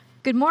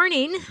Good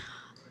morning.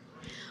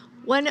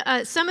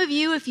 Some of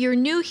you, if you're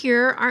new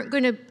here, aren't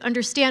going to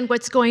understand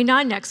what's going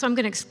on next, so I'm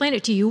going to explain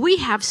it to you. We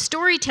have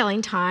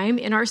storytelling time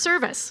in our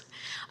service.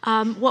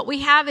 What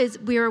we have is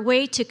we're a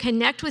way to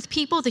connect with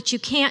people that you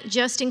can't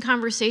just in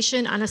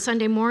conversation on a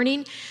Sunday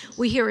morning.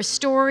 We hear a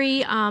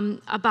story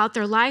about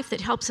their life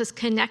that helps us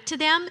connect to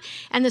them.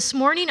 And this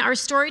morning, our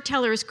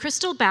storyteller is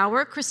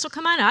Bauer. Crystal,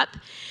 come on up.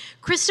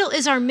 Crystal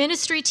is our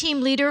ministry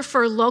team leader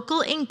for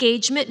local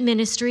engagement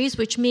ministries,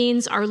 which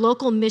means our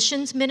local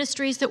missions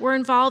ministries that we're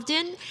involved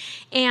in.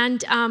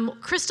 And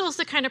Crystal's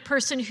the kind of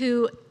person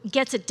who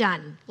gets it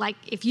done. Like,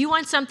 if you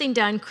want something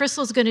done,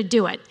 Crystal's going to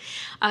do it.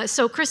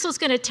 So Crystal's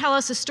going to tell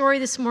us a story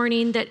this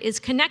morning that is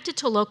connected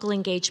to local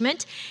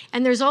engagement.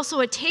 And there's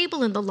also a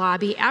table in the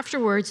lobby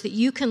afterwards that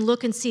you can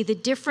look and see the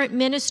different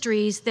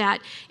ministries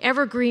that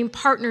Evergreen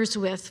partners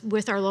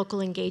with our local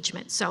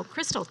engagement. So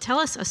Crystal, tell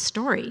us a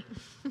story.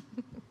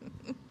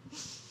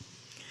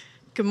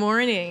 Good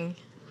morning.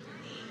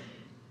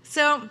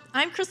 So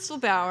I'm Crystal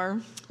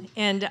Bauer,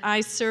 and I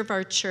serve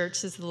our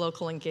church as the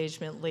local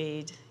engagement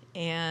lead.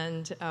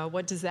 And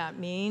what does that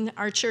mean?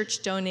 Our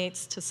church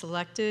donates to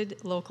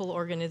selected local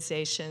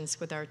organizations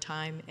with our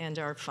time and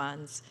our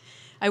funds.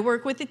 I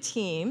work with a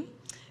team.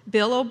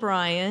 Bill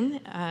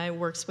O'Brien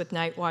works with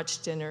Night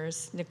Watch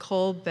Dinners.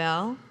 Nicole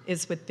Bell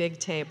is with Big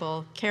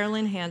Table.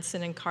 Carolyn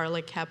Hansen and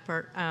Carla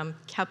Kepler,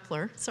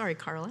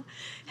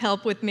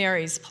 help with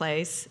Mary's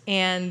Place.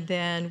 And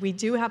then we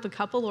do have a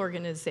couple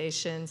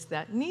organizations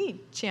that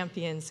need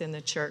champions in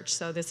the church,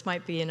 so this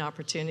might be an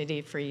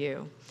opportunity for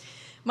you.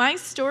 My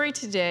story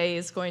today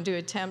is going to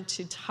attempt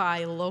to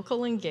tie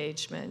local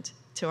engagement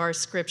to our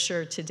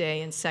scripture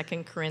today in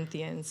 2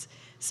 Corinthians.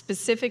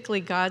 Specifically,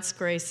 God's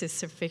grace is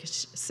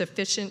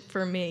sufficient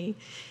for me,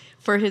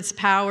 for his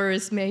power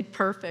is made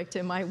perfect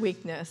in my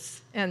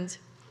weakness. And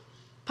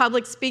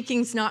public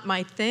speaking's not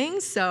my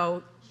thing,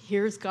 so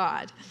here's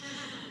God.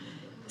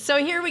 So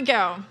here we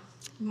go.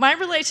 My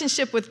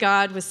relationship with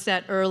God was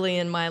set early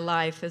in my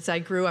life as I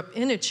grew up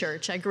in a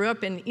church. I grew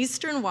up in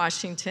Eastern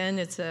Washington.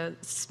 It's a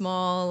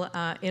small,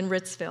 in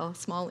Ritzville,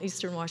 small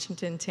Eastern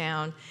Washington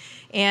town.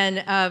 And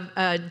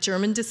of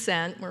German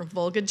descent, we're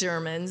Volga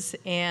Germans,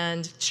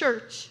 and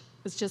church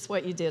was just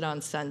what you did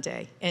on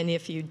Sunday. And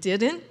if you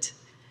didn't,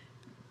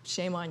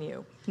 shame on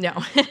you. No.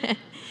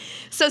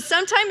 So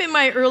sometime in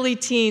my early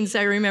teens,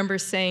 I remember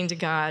saying to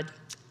God,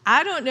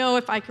 I don't know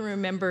if I can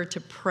remember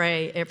to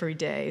pray every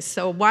day,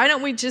 so why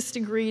don't we just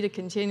agree to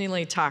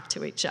continually talk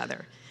to each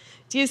other?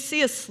 Do you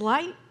see a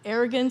slight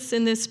arrogance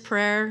in this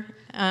prayer,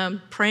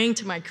 praying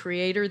to my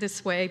Creator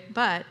this way?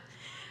 But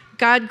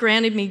God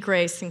granted me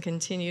grace and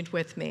continued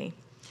with me.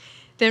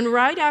 Then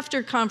right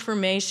after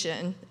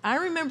confirmation, I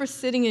remember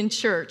sitting in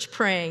church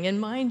praying,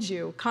 and mind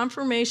you,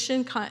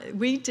 confirmation,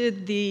 we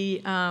did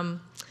the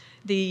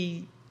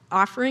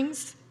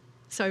offerings,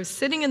 so I was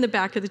sitting in the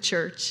back of the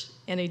church,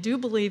 and I do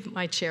believe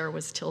my chair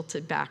was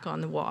tilted back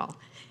on the wall.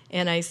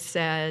 And I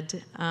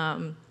said,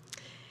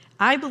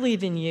 I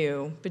believe in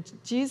you, but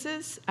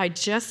Jesus, I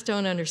just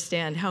don't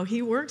understand how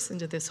he works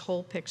into this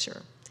whole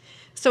picture.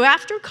 So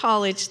after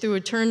college, through a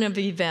turn of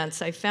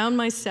events, I found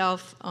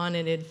myself on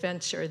an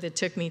adventure that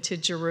took me to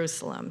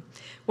Jerusalem,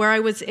 where I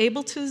was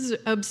able to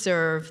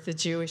observe the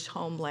Jewish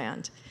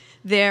homeland.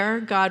 There,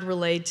 God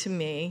relayed to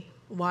me,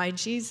 why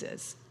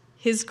Jesus?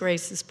 His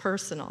grace is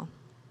personal.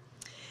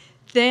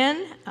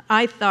 Then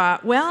I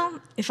thought,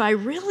 well, if I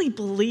really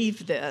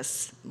believe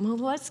this,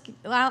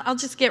 I'll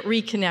just get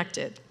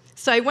reconnected.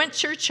 So I went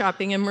church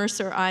shopping in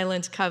Mercer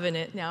Island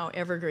Covenant. Now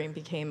Evergreen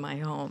became my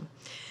home.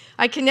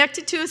 I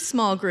connected to a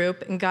small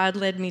group, and God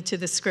led me to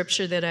the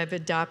scripture that I've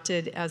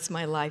adopted as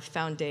my life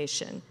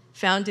foundation,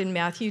 found in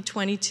Matthew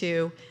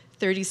 22,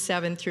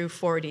 37 through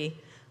 40.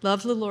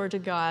 Love the Lord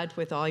your God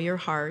with all your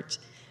heart,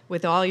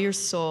 with all your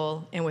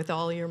soul, and with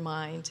all your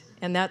mind.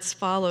 And that's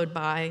followed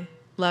by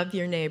love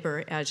your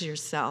neighbor as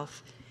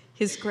yourself.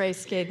 His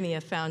grace gave me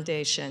a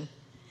foundation.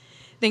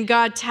 Then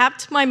God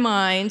tapped my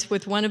mind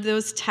with one of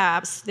those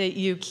taps that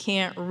you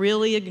can't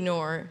really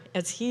ignore,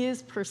 as he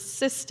is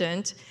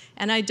persistent,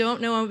 and I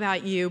don't know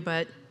about you,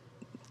 but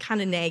kind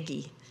of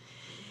naggy.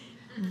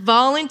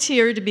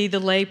 Volunteer to be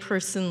the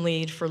layperson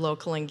lead for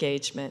local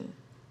engagement.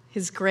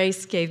 His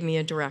grace gave me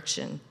a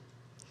direction.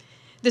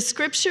 The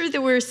scripture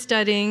that we're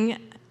studying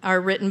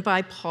are written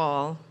by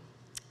Paul,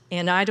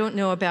 and I don't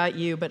know about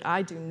you, but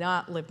I do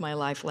not live my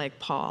life like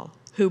Paul,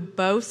 who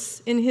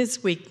boasts in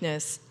his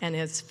weakness and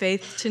has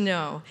faith to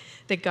know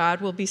that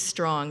God will be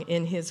strong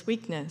in his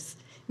weakness.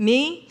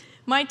 Me,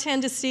 my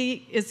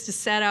tendency is to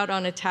set out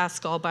on a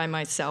task all by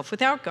myself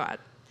without God.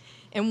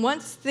 And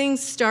once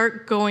things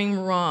start going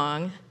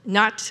wrong,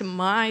 not to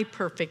my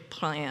perfect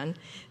plan,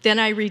 then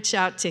I reach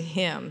out to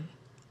him.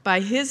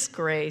 By his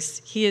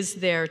grace, he is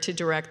there to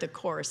direct the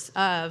course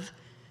of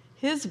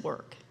his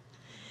work.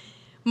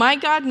 My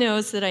God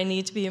knows that I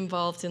need to be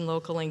involved in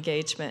local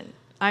engagement.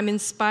 I'm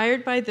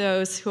inspired by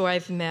those who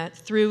I've met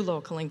through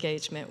local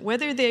engagement,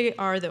 whether they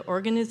are the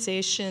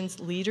organization's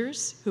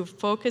leaders who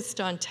focused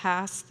on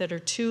tasks that are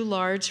too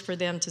large for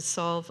them to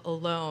solve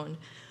alone,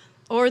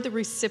 or the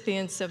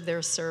recipients of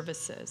their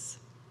services.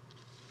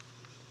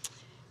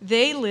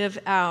 They live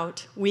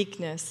out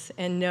weakness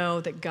and know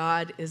that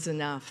God is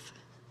enough.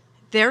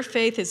 Their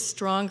faith is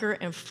stronger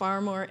and far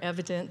more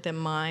evident than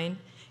mine,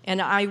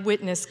 and I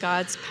witness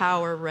God's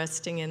power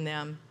resting in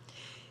them.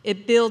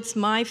 It builds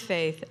my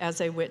faith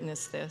as I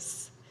witness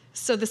this.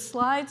 So the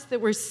slides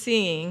that we're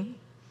seeing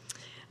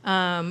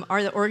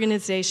are the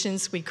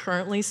organizations we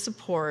currently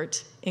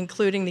support,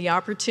 including the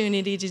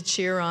opportunity to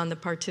cheer on the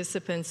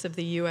participants of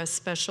the U.S.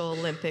 Special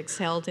Olympics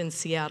held in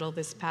Seattle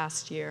this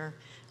past year.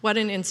 What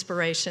an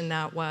inspiration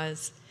that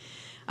was.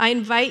 I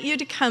invite you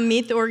to come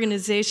meet the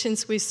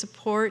organizations we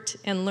support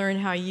and learn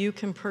how you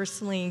can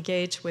personally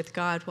engage with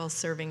God while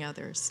serving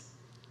others.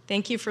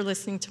 Thank you for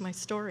listening to my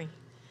story.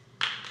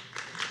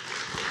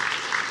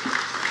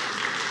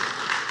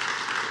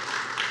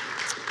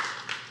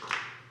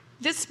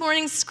 This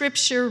morning's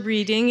scripture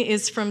reading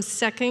is from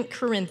 2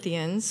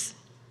 Corinthians.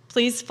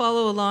 Please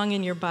follow along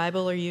in your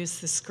Bible or use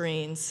the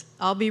screens.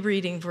 I'll be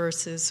reading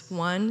verses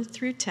 1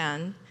 through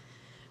 10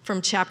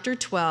 from chapter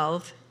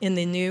 12 in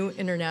the New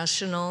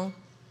International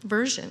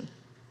Version.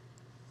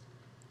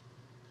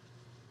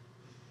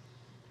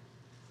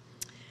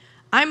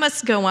 I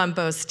must go on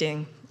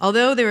boasting.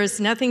 Although there is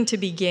nothing to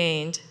be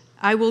gained,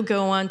 I will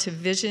go on to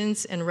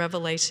visions and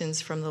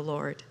revelations from the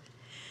Lord.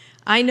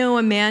 I know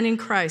a man in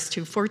Christ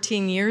who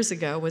 14 years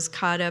ago was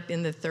caught up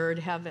in the third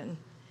heaven.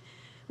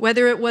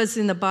 Whether it was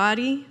in the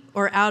body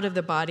or out of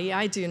the body,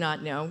 I do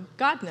not know.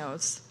 God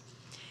knows.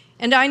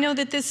 And I know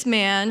that this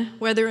man,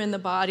 whether in the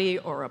body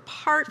or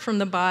apart from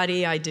the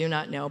body, I do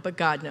not know, but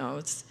God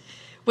knows,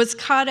 was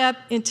caught up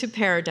into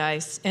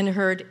paradise and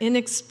heard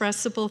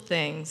inexpressible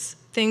things,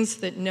 things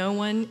that no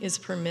one is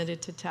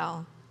permitted to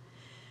tell.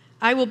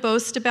 I will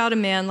boast about a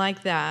man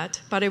like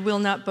that, but I will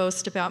not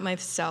boast about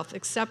myself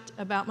except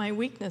about my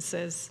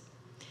weaknesses.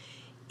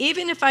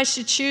 Even if I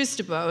should choose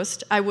to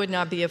boast, I would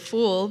not be a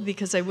fool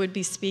because I would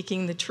be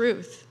speaking the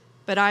truth.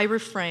 But I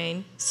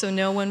refrain, so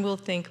no one will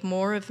think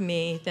more of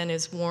me than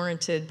is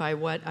warranted by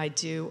what I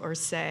do or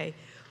say,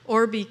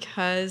 or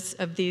because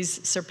of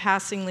these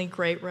surpassingly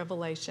great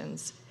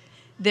revelations.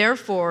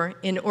 Therefore,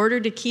 in order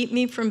to keep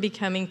me from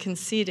becoming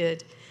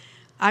conceited,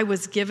 I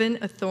was given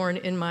a thorn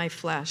in my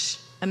flesh,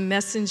 a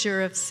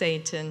messenger of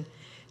Satan,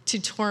 to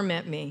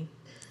torment me.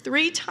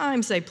 3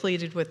 times I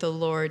pleaded with the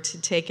Lord to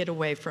take it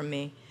away from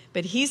me,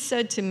 but he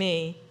said to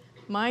me,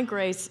 "My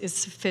grace is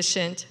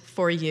sufficient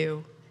for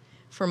you,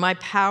 for my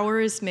power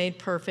is made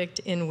perfect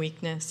in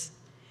weakness.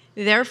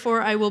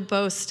 Therefore I will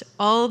boast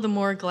all the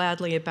more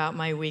gladly about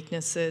my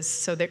weaknesses,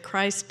 so that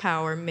Christ's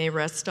power may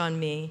rest on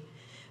me.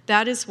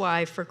 That is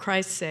why, for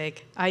Christ's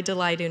sake, I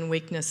delight in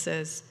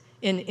weaknesses,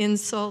 in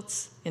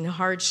insults, in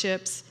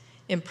hardships,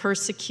 in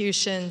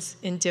persecutions,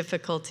 in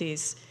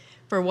difficulties.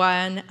 For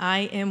when I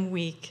am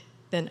weak,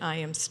 then I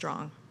am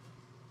strong."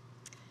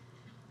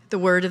 The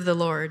word of the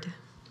Lord.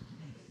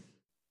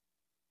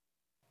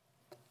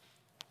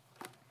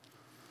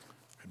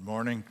 Good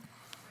morning.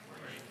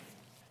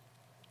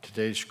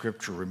 Today's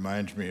scripture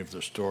reminds me of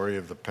the story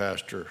of the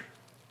pastor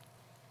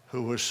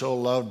who was so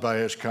loved by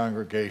his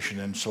congregation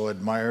and so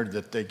admired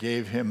that they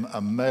gave him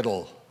a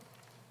medal,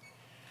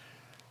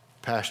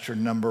 Pastor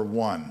number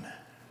 1.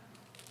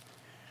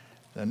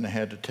 Then they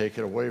had to take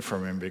it away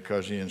from him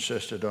because he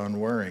insisted on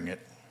wearing it.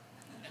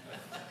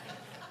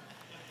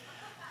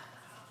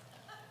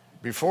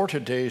 Before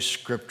today's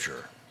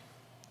scripture,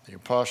 the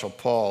Apostle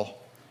Paul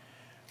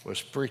was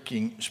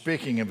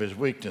speaking of his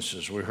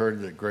weaknesses. We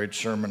heard the great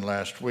sermon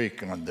last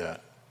week on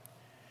that.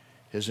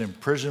 His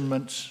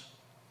imprisonments,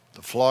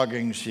 the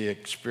floggings he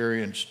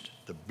experienced,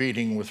 the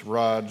beating with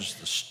rods,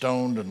 the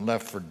stoned and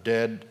left for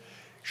dead,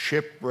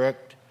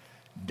 shipwrecked,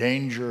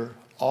 danger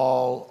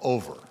all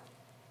over.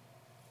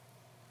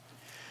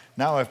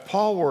 Now, if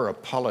Paul were a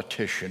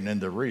politician in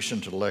the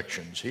recent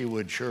elections, he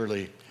would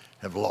surely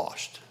have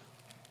lost.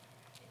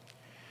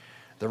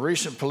 The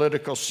recent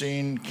political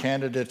scene,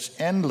 candidates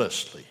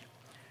endlessly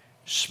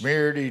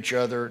smeared each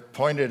other,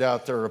 pointed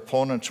out their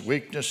opponents'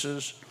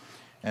 weaknesses,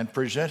 and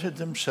presented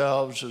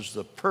themselves as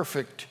the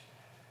perfect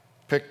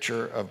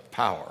picture of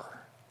power,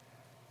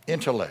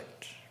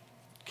 intellect,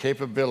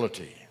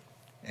 capability,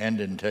 and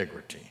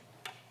integrity.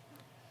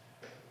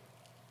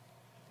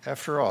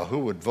 After all, who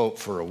would vote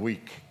for a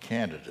weak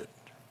candidate?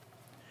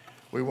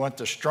 We want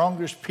the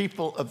strongest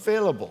people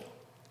available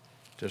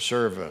to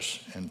serve us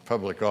in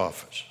public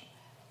office.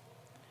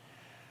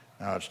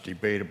 Now, it's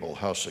debatable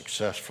how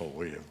successful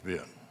we have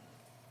been.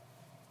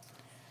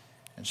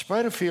 In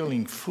spite of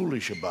feeling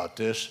foolish about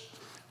this,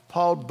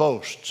 Paul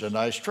boasts, and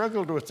I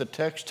struggled with the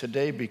text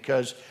today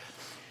because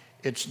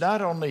it's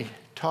not only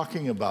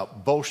talking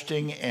about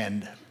boasting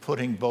and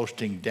putting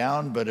boasting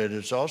down, but it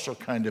is also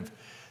kind of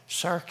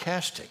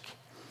sarcastic,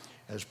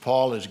 as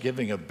Paul is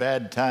giving a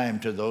bad time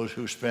to those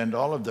who spend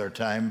all of their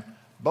time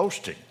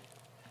boasting.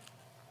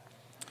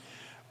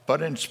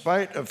 But in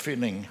spite of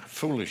feeling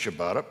foolish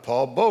about it,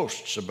 Paul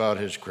boasts about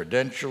his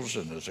credentials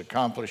and his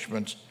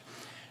accomplishments.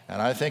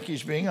 And I think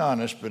he's being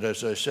honest, but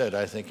as I said,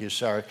 I think he's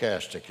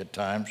sarcastic at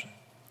times.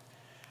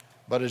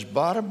 But his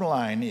bottom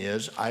line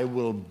is, I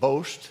will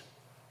boast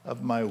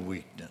of my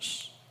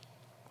weakness.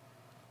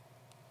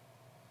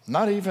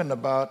 Not even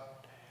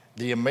about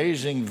the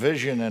amazing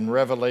vision and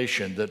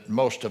revelation that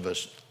most of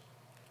us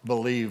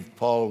believe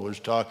Paul was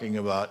talking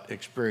about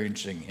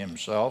experiencing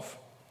himself.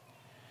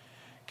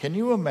 Can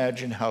you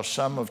imagine how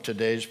some of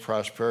today's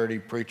prosperity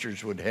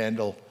preachers would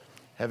handle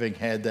having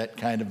had that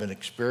kind of an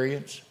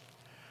experience?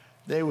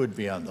 They would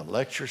be on the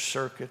lecture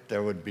circuit,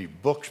 there would be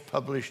books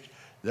published,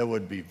 there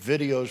would be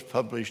videos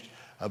published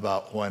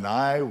about when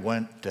I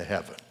went to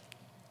heaven.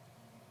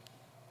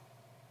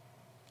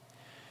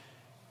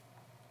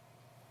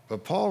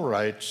 But Paul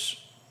writes,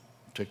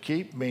 to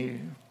keep me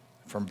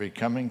from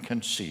becoming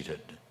conceited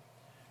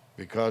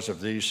because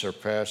of these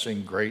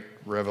surpassing great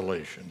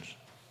revelations,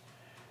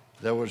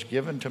 there was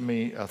given to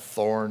me a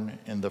thorn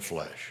in the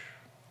flesh.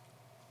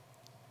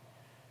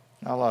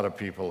 Now, a lot of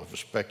people have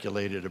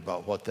speculated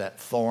about what that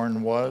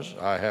thorn was.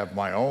 I have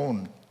my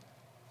own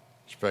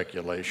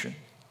speculation,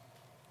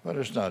 but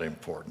it's not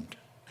important.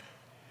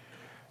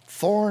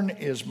 Thorn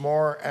is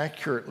more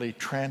accurately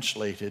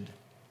translated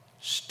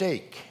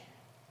stake.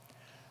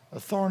 A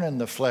thorn in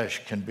the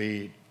flesh can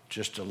be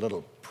just a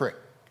little prick,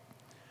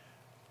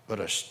 but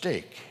a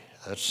stake,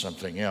 that's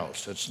something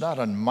else. It's not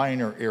a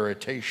minor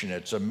irritation,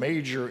 it's a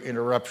major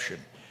interruption.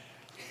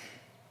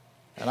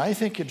 And I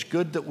think it's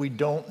good that we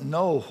don't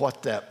know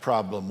what that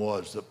problem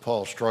was that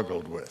Paul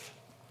struggled with.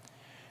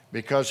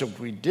 Because if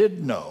we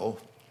did know,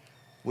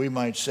 we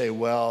might say,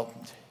 well,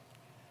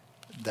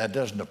 that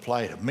doesn't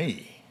apply to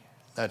me.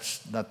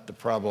 That's not the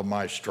problem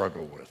I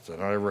struggle with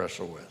and I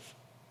wrestle with.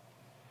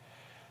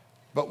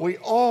 But we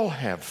all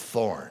have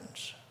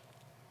thorns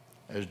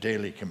as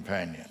daily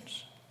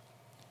companions.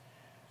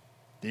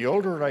 The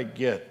older I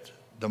get,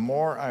 the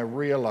more I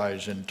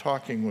realize in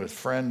talking with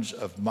friends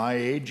of my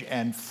age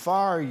and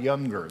far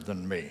younger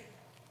than me,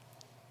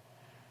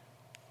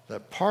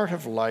 that part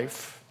of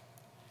life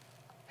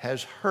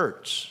has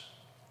hurts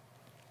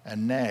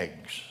and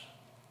nags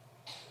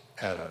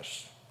at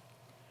us.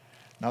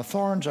 Now,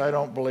 thorns, I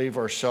don't believe,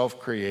 are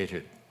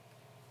self-created.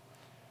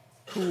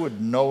 Who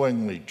would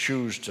knowingly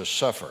choose to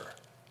suffer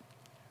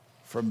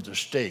from the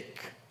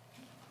stake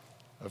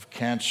of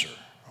cancer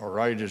or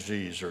eye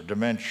disease or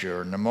dementia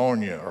or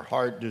pneumonia or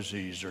heart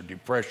disease or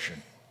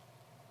depression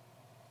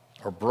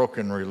or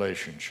broken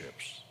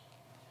relationships?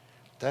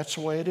 That's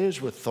the way it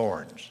is with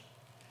thorns.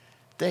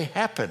 They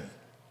happen.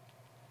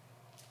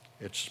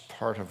 It's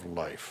part of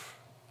life.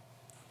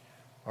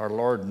 Our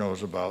Lord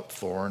knows about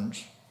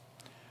thorns.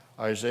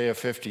 Isaiah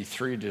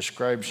 53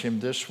 describes him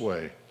this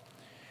way.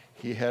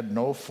 He had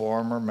no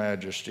form or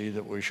majesty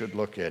that we should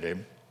look at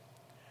him,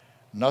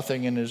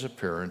 nothing in his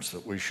appearance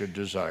that we should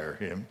desire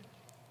him.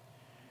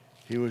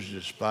 He was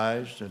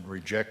despised and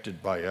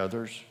rejected by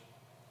others,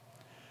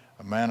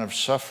 a man of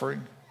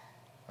suffering,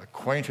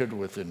 acquainted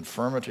with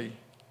infirmity.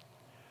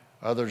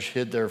 Others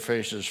hid their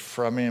faces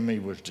from him. He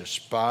was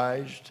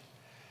despised,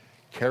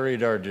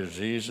 carried our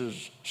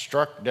diseases,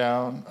 struck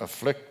down,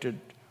 afflicted,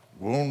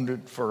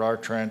 wounded for our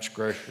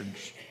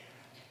transgressions,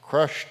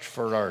 crushed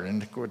for our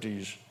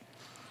iniquities.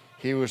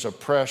 He was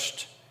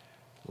oppressed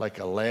like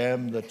a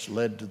lamb that's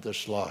led to the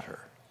slaughter.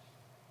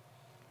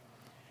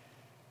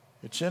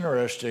 It's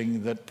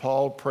interesting that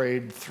Paul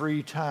prayed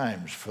 3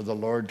 times for the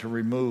Lord to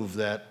remove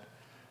that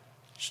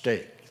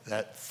stake,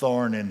 that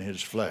thorn in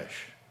his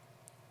flesh.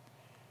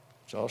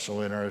 It's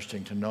also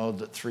interesting to know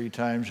that 3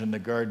 times in the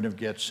Garden of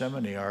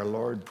Gethsemane, our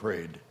Lord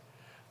prayed,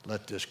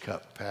 "Let this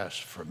cup pass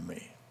from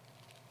me."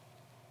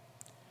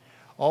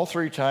 All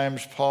 3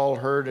 times Paul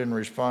heard in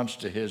response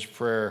to his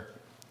prayer,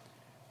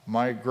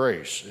 "My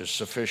grace is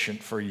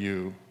sufficient for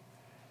you,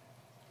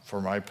 for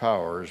my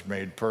power is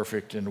made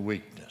perfect in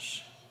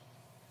weakness."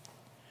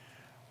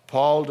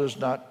 Paul does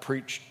not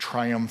preach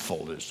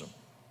triumphalism,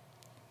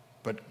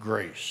 but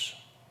grace.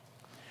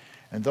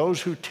 And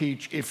those who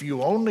teach, if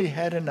you only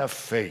had enough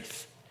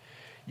faith,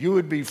 you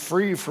would be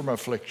free from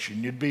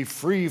affliction, you'd be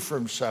free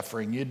from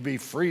suffering, you'd be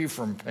free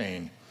from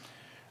pain,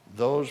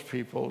 those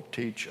people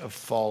teach a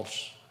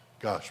false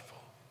gospel.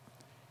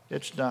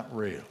 It's not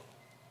real.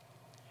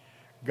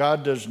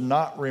 God does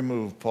not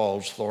remove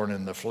Paul's thorn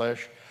in the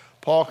flesh.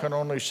 Paul can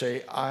only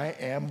say, "I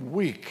am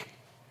weak."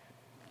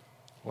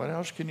 What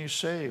else can you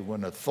say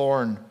when a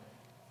thorn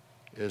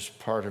is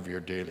part of your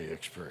daily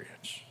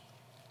experience?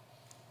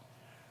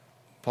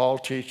 Paul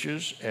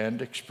teaches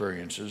and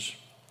experiences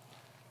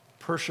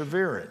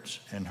perseverance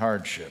in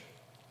hardship,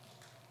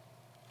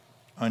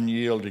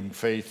 unyielding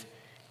faith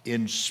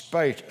in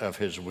spite of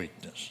his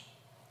weakness,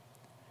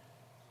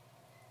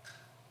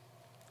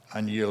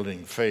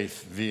 unyielding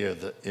faith via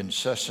the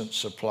incessant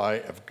supply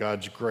of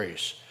God's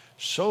grace,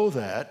 so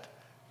that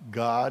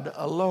God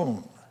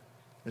alone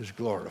is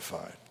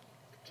glorified.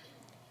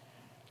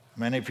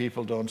 Many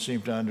people don't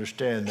seem to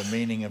understand the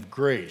meaning of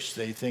grace.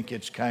 They think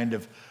it's kind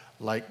of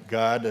like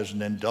God as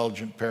an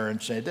indulgent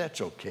parent saying,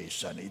 "That's okay,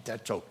 sonny,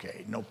 that's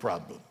okay, no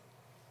problem."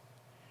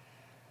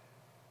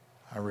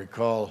 I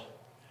recall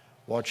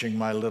watching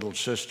my little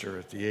sister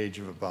at the age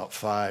of about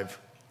 5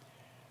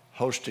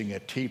 hosting a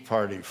tea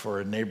party for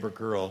a neighbor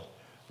girl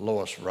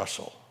Lois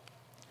Russell.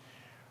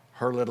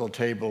 Her little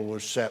table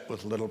was set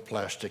with little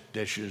plastic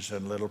dishes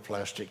and little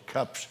plastic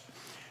cups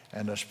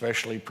and a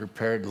specially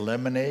prepared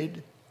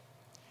lemonade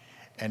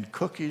and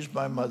cookies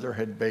my mother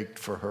had baked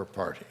for her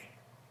party.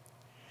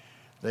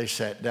 They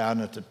sat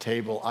down at the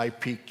table. I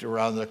peeked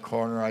around the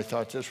corner. I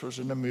thought this was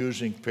an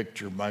amusing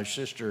picture. My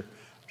sister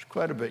was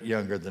quite a bit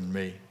younger than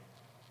me.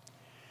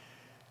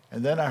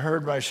 And then I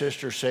heard my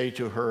sister say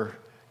to her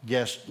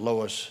guest,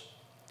 Lois,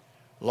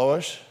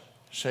 "Lois,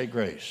 say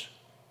grace."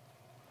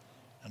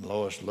 And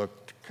Lois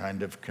looked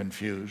kind of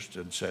confused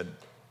and said,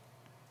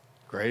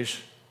 "Grace?"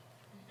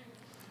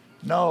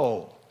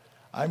 "No,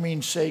 I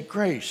mean say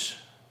grace."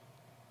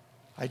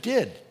 "I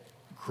did.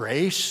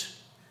 Grace?"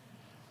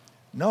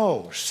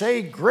 "No,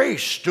 say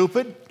grace,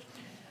 stupid."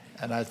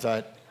 And I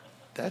thought,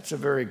 that's a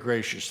very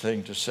gracious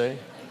thing to say.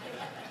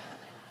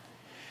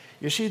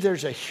 You see,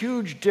 there's a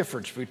huge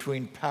difference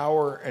between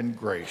power and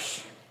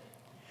grace.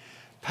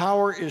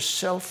 Power is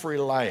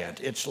self-reliant.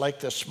 It's like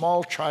the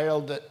small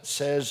child that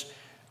says,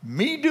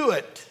 "Me do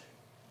it,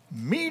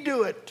 me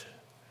do it."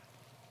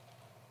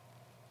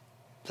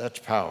 That's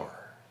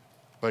power.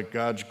 But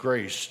God's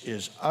grace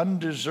is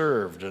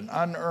undeserved and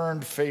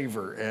unearned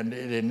favor, and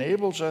it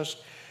enables us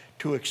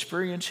to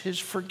experience His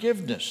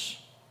forgiveness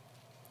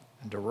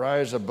and to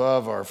rise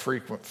above our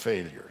frequent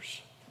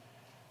failures.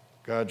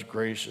 God's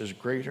grace is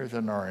greater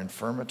than our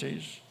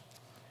infirmities,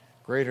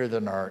 greater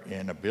than our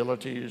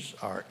inabilities,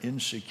 our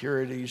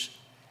insecurities,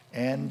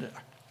 and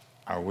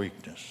our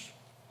weakness.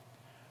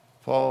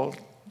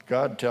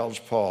 God tells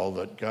Paul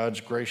that God's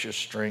gracious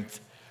strength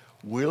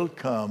will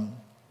come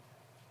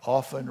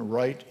often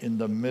right in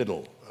the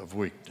middle of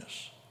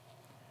weakness.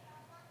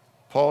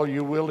 "Paul,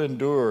 you will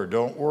endure.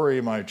 Don't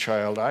worry, my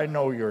child. I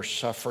know you're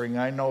suffering.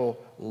 I know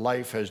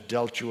life has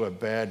dealt you a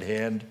bad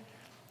hand.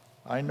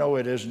 I know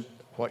it isn't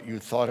what you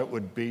thought it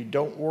would be.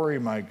 Don't worry,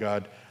 my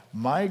God.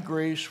 My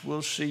grace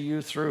will see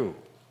you through.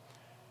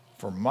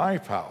 For my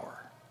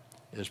power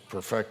is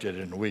perfected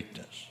in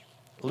weakness."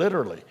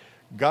 Literally,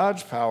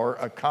 God's power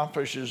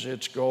accomplishes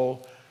its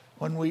goal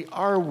when we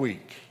are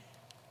weak.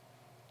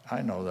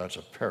 I know that's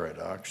a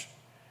paradox,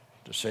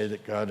 to say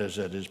that God is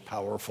at His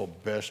powerful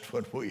best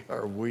when we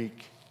are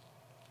weak.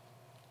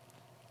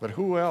 But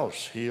who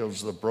else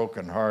heals the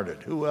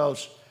brokenhearted? Who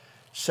else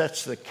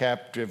sets the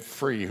captive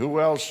free? Who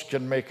else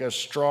can make us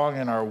strong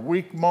in our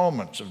weak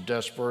moments of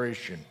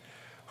desperation?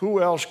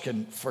 Who else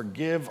can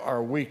forgive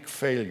our weak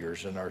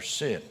failures and our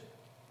sin?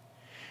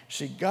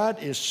 See,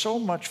 God is so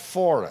much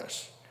for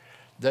us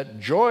that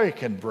joy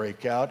can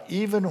break out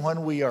even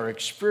when we are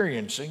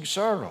experiencing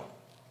sorrow.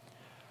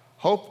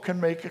 Hope can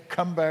make a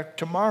comeback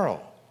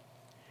tomorrow.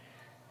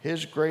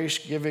 His grace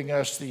giving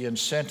us the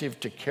incentive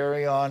to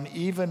carry on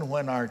even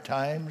when our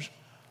times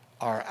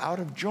are out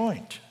of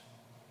joint.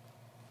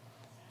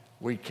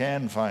 We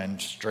can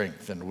find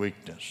strength in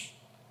weakness.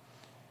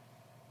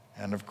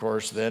 And of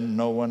course, then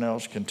no one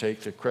else can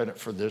take the credit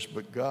for this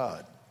but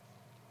God.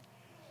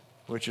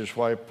 Which is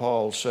why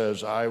Paul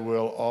says, "I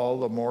will all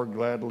the more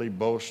gladly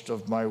boast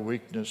of my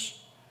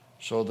weakness,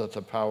 so that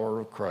the power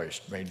of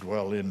Christ may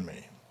dwell in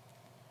me."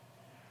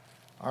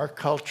 Our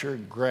culture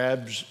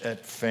grabs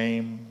at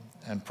fame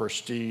and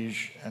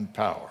prestige and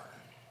power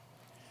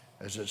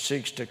as it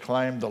seeks to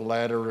climb the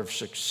ladder of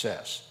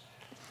success.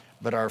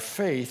 But our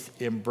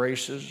faith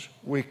embraces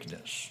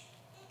weakness,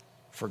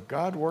 for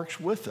God works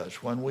with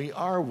us when we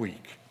are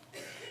weak.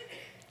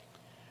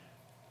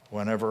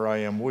 "Whenever I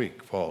am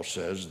weak," Paul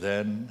says,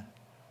 "then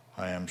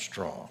I am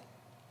strong."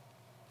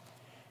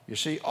 You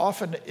see,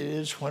 often it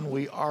is when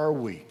we are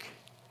weak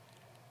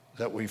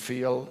that we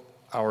feel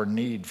our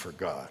need for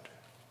God.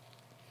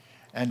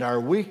 And our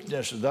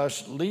weakness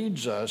thus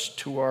leads us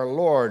to our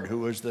Lord,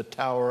 who is the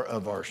tower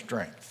of our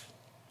strength.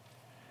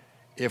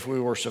 If we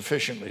were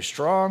sufficiently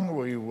strong,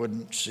 we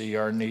wouldn't see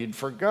our need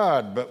for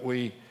God. But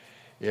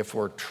if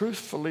we're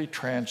truthfully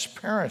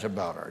transparent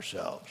about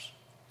ourselves,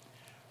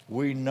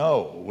 we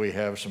know we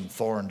have some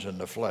thorns in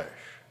the flesh.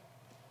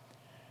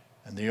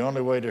 And the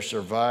only way to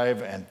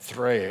survive and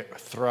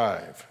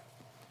thrive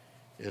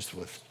is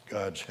with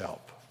God's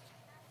help.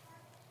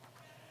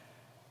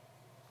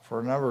 For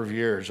a number of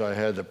years, I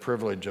had the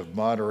privilege of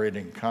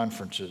moderating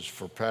conferences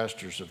for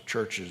pastors of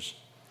churches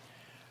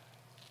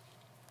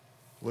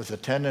with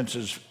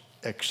attendances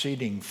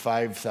exceeding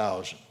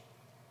 5,000.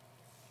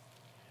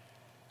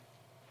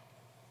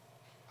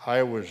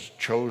 I was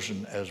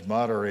chosen as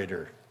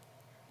moderator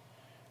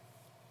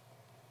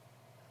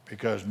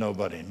because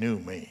nobody knew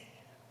me.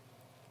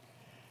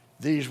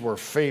 These were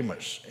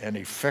famous and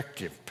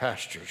effective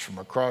pastors from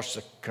across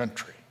the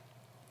country.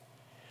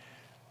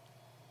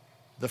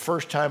 The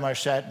first time I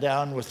sat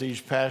down with these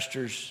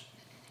pastors,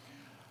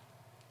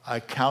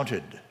 I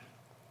counted.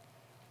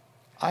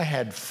 I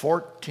had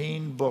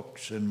 14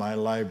 books in my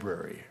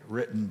library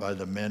written by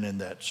the men in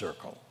that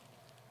circle.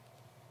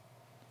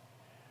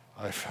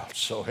 I felt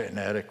so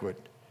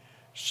inadequate,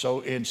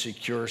 so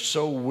insecure,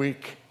 so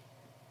weak,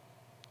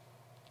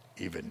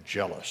 even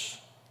jealous.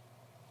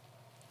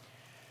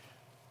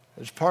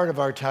 As part of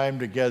our time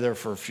together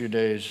for a few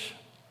days,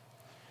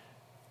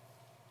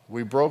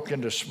 we broke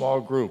into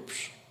small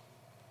groups,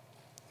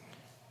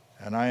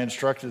 and I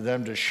instructed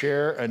them to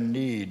share a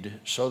need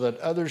so that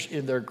others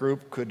in their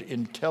group could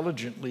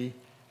intelligently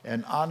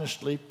and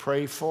honestly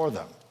pray for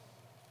them.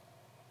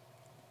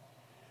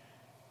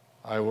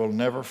 I will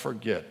never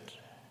forget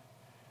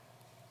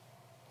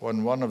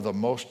when one of the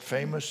most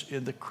famous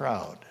in the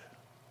crowd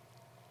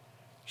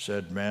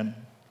said,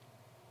 "Men,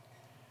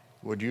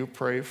 would you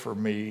pray for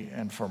me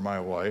and for my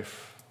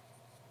wife?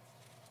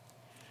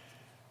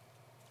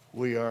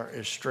 We are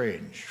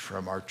estranged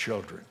from our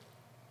children,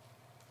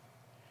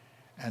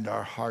 and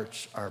our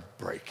hearts are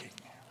breaking."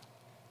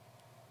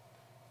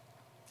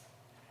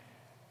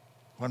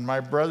 When my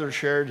brother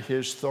shared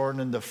his thorn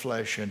in the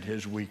flesh and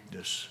his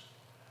weakness,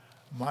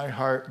 my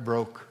heart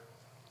broke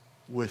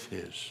with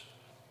his.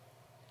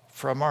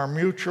 From our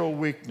mutual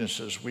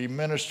weaknesses, we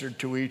ministered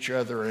to each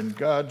other, and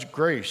God's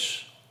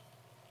grace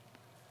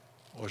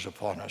was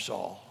upon us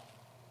all.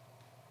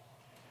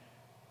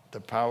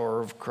 The power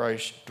of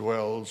Christ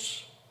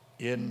dwells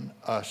in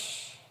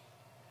us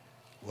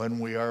when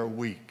we are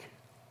weak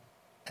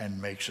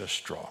and makes us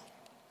strong.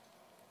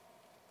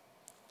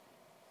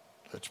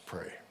 Let's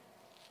pray.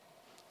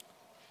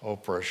 Oh,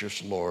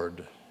 precious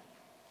Lord,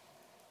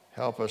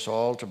 help us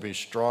all to be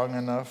strong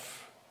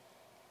enough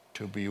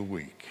to be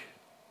weak.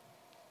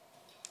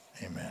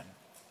 Amen.